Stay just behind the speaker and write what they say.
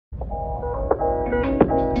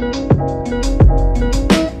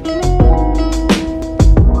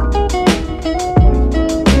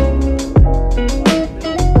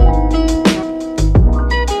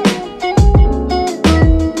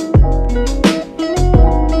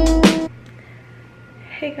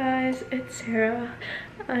Hey guys, it's Sarah.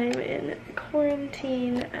 I'm in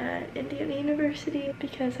quarantine at Indiana University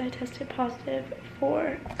because I tested positive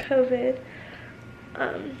for COVID.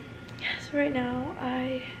 So right now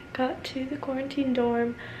I got to the quarantine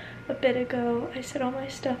dorm a bit ago. I set all my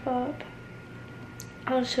stuff up.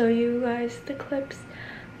 I'll show you guys the clips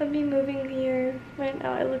of me moving here. Right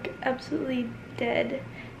now I look absolutely dead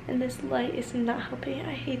and this light is not helping.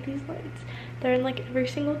 I hate these lights. They're in like every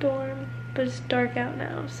single dorm, but it's dark out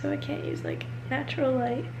now, so I can't use like natural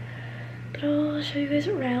light. But I'll show you guys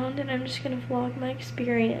around and I'm just gonna vlog my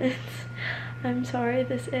experience. I'm sorry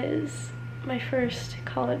this is my first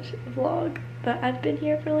college vlog, but I've been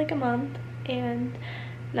here for like a month and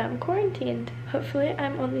now I'm quarantined. Hopefully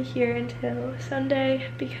I'm only here until Sunday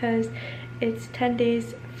because it's 10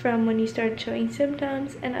 days from when you started showing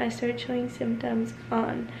symptoms, and I started showing symptoms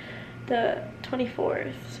on the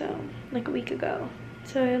 24th, so like a week ago.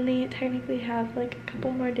 So I only technically have like a couple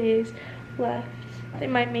more days left. They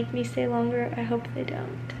might make me stay longer. I hope they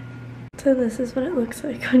don't. So this is what it looks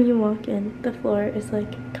like when you walk in. The floor is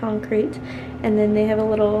like concrete, and then they have a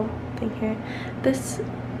little thing here. This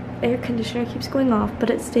air conditioner keeps going off, but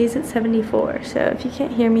it stays at 74, so if you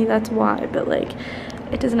can't hear me, that's why. But like,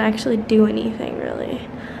 it doesn't actually do anything really.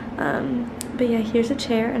 But yeah, here's a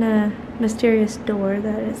chair and a mysterious door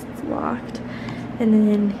that is locked, and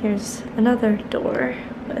then here's another door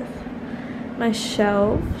with my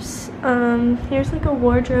shelves. Here's like a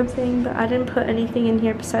wardrobe thing, but I didn't put anything in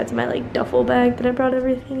here besides my like duffel bag that I brought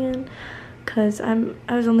everything in, because I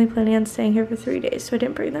was only planning on staying here for 3 days, so I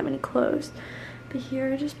didn't bring that many clothes. But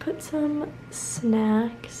here I just put some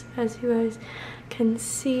snacks, as you guys can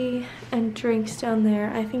see, and drinks down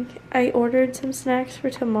there. I think I ordered some snacks for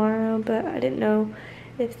tomorrow, but I didn't know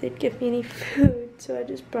if they'd give me any food, so I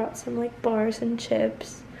just brought some like bars and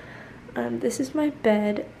chips. This is my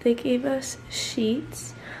bed. They gave us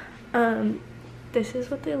sheets. This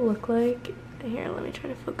is what they look like. Here, let me try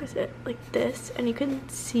to focus it like this, and you can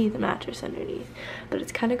see the mattress underneath, but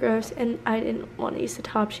it's kind of gross, and I didn't want to use the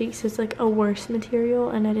top sheet because it's like a worse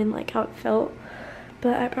material and I didn't like how it felt.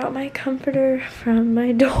 But I brought my comforter from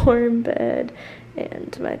my dorm bed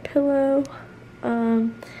and my pillow.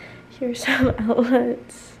 Here's some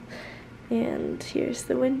outlets, and here's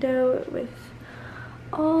the window with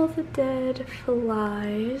all the dead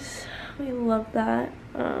flies. We love that.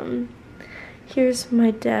 Here's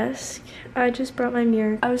my desk. I just brought my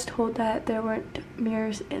mirror. I was told that there weren't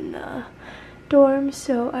mirrors in the dorm,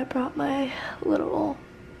 so I brought my little,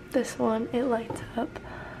 this one, it lights up.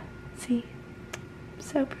 See?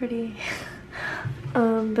 So pretty.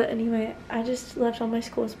 But anyway, I just left all my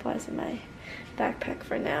school supplies in my backpack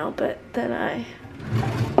for now, but then I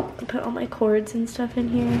put all my cords and stuff in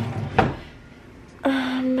here.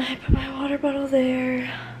 I put my water bottle there.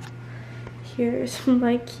 Here's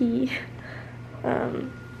my key.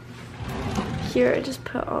 Here I just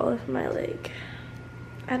put all of my like,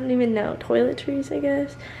 I don't even know, toiletries I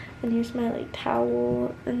guess, and here's my like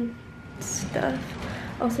towel and stuff.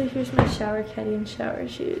 Also here's my shower caddy and shower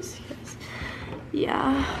shoes, because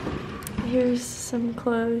yeah, here's some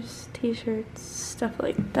clothes, t-shirts, stuff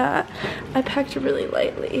like that. I packed really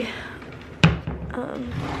lightly.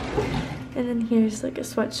 And then here's like a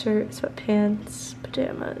sweatshirt, sweatpants,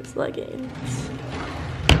 pajamas, leggings.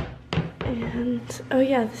 And oh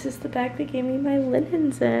yeah, this is the bag they gave me my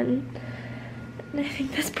linens in, and I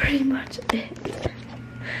think that's pretty much it.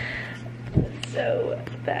 So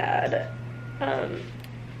bad.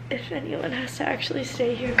 If anyone has to actually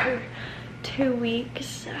stay here for 2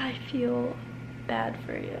 weeks, I feel bad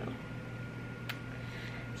for you.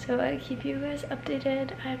 So I keep you guys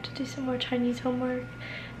updated. I have to do some more Chinese homework,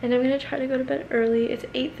 and I'm gonna try to go to bed early. It's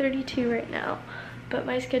 8:32 right now, but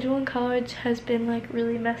my schedule in college has been like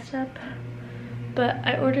really messed up. But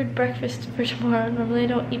I ordered breakfast for tomorrow. Normally I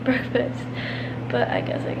don't eat breakfast, but I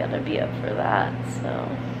guess I gotta be up for that. So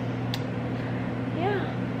yeah,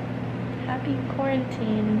 happy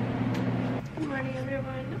quarantine. Good morning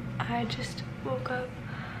everyone. I just woke up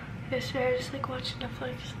yesterday. I just like watched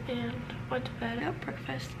Netflix and went to bed. At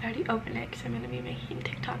breakfast, I already opened it because I'm gonna be making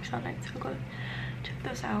TikToks on it, so go check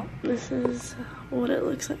those out. This is what it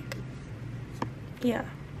looks like. Yeah,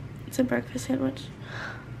 it's a breakfast sandwich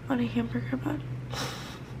on a hamburger bun.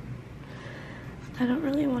 I don't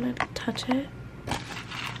really want to touch it.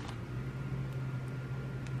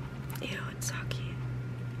 Ew, it's soggy.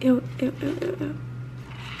 Ew, ew, ew, ew, ew.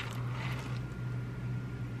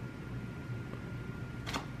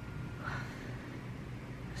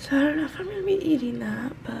 So I don't know if I'm gonna be eating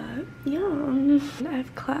that, but yum. I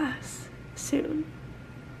have class soon,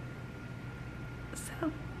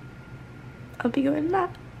 so I'll be going to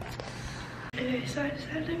that. Okay, so I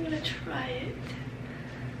decided I'm gonna try it,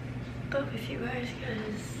 but with you guys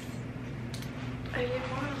because I need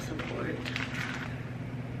moral support.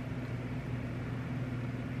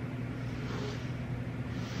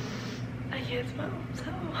 I can't smell, so.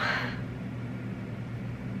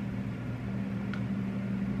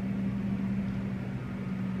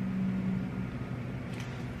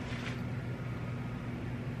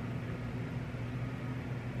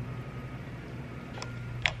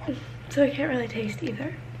 So I can't really taste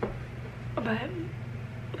either, but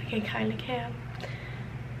like I kind of can,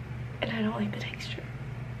 and I don't like the texture.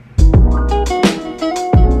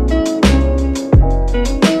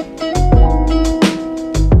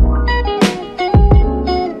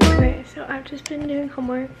 Okay, so I've just been doing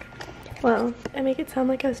homework. Well, I make it sound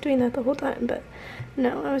like I was doing that the whole time, but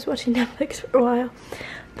no, I was watching Netflix for a while.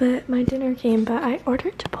 But my dinner came, but I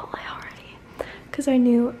ordered Chipotle already because I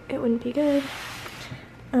knew it wouldn't be good.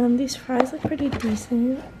 These fries look pretty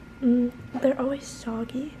decent. They're always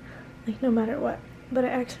soggy, like no matter what. But I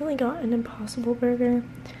accidentally got an Impossible Burger,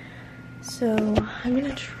 so I'm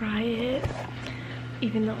gonna try it,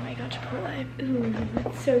 even though I got Chipotle. Ooh,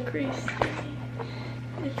 it's so greasy.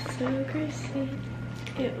 It's so greasy.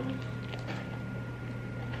 Ew.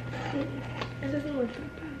 It doesn't look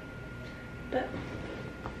that bad, but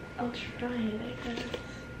I'll try it, I guess,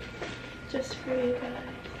 just for you guys.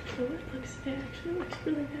 Oh, it actually looks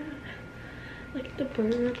really bad. Like the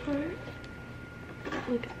burger part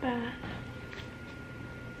looks bad.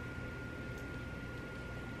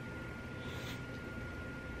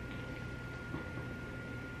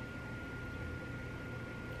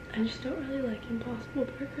 I just don't really like Impossible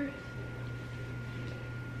Burgers.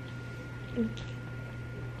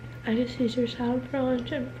 I just used your salad for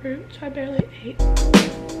lunch and fruit, so I barely ate.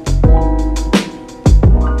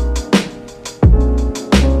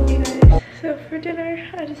 So for dinner,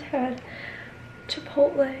 I just had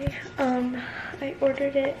Chipotle. I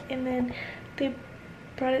ordered it and then they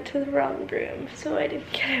brought it to the wrong room, so I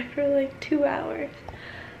didn't get it for like 2 hours.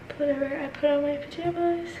 But whatever, I put on my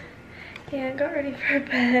pajamas and got ready for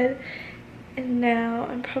bed. And now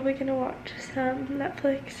I'm probably gonna watch some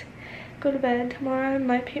Netflix, go to bed. Tomorrow I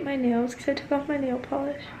might paint my nails because I took off my nail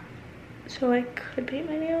polish, so I could paint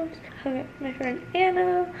my nails. Hung out with my friend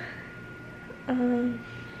Anna.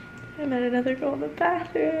 I met another girl in the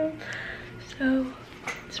bathroom, so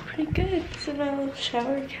it's pretty good. So my little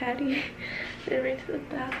shower caddy did right to the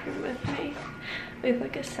bathroom with me. We have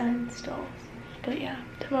like a sun stall. But yeah,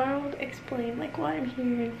 tomorrow I'll explain like why I'm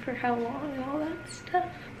here and for how long and all that stuff.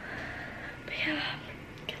 But yeah,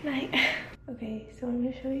 good night. Okay, so I'm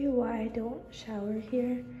gonna show you why I don't shower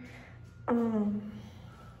here.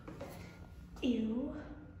 Ew.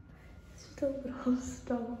 It's just a little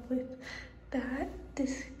stall with that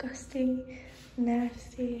disgusting,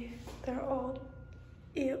 nasty. They're all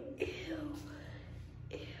ew, ew,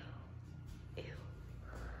 ew, ew.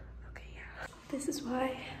 Okay, yeah. This is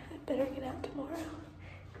why I better get out tomorrow.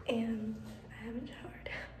 And I haven't showered.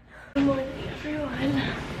 Good morning, everyone.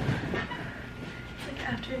 It's like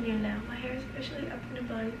afternoon now. My hair is officially up in a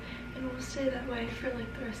bun and will stay that way for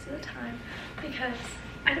like the rest of the time because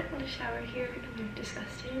I don't want to shower here and they're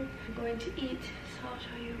disgusting. I'm going to eat, so I'll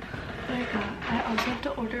show you what I got. I also have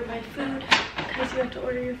to order my food because you have to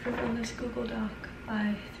order your food on this Google Doc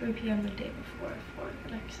by 3 p.m. the day before for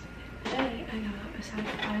the next day. Today I got a side of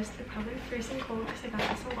fries. They're probably freezing cold because I got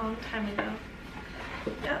this a long time ago.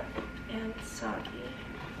 Yep, and soggy.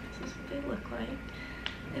 This is what they look like.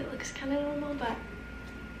 It looks kind of normal, but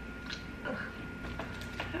ugh.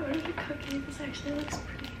 I ordered a cookie. This actually looks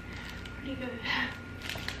pretty good.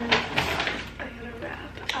 I got a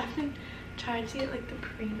wrap. I've been trying to get like the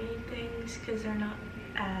pre-made things because they're not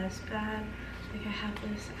as bad. Like I have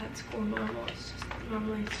this at school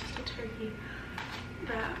normally it's just a turkey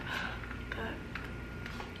wrap. But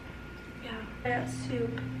yeah. I got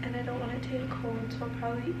soup and I don't want it to get cold, so I'll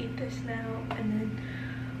probably eat this now and then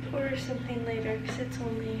order something later because it's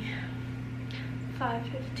only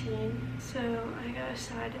 5:15. So I got a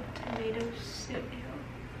side of tomato soup.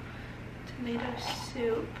 And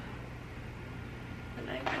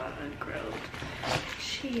I got a grilled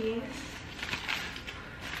cheese.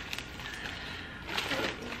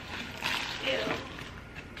 Ew.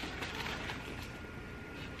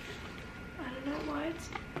 I don't know why it's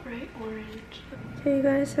bright orange. Okay, you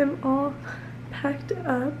guys, I'm all packed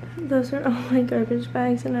up. Those are all my garbage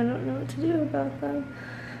bags and I don't know what to do about them.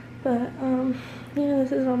 But yeah,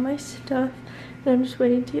 this is all my stuff and I'm just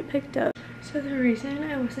waiting to get picked up. So the reason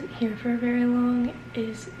I wasn't here for very long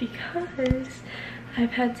is because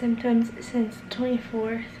I've had symptoms since the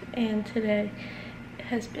 24th and today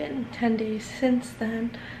has been 10 days since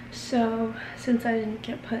then. So since I didn't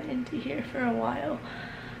get put into here for a while,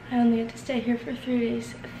 I only had to stay here for 3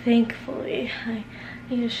 days. Thankfully, I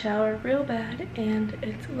need a shower real bad, and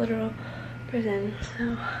it's a literal prison.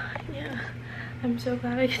 So yeah, I'm so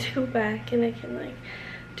glad I get to go back and I can like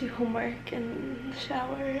do homework and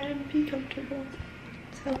shower and be comfortable.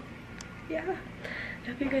 So yeah, I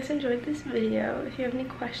hope you guys enjoyed this video. If you have any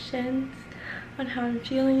questions on how I'm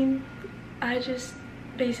feeling, I just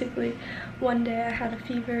basically one day I had a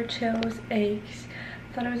fever, chills, aches,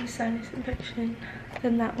 thought it was a sinus infection,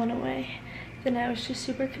 then that went away. Then I was just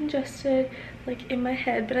super congested, like in my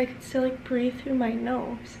head, but I could still like breathe through my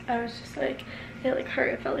nose. I was just like, it like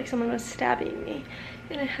hurt. It felt like someone was stabbing me.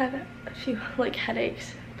 And I had a few like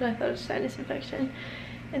headaches, but I thought it was a sinus infection.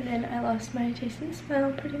 And then I lost my taste and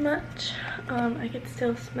smell pretty much. I could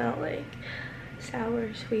still smell like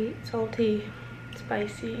sour, sweet, salty,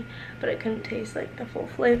 spicy, but I couldn't taste like the full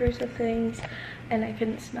flavors of things, and I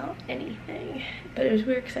couldn't smell anything. But it was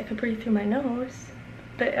weird because I could breathe through my nose,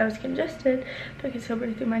 but I was congested, but I could still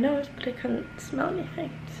breathe through my nose, but I couldn't smell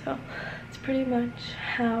anything. So it's pretty much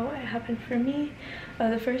how it happened for me.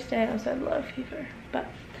 The first day I also had low fever, but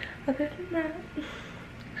other than that,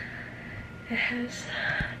 it has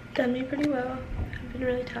done me pretty well. I've been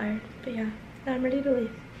really tired, but yeah, now I'm ready to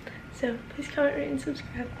leave. So please comment, rate, and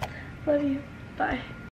subscribe. Love you. Bye.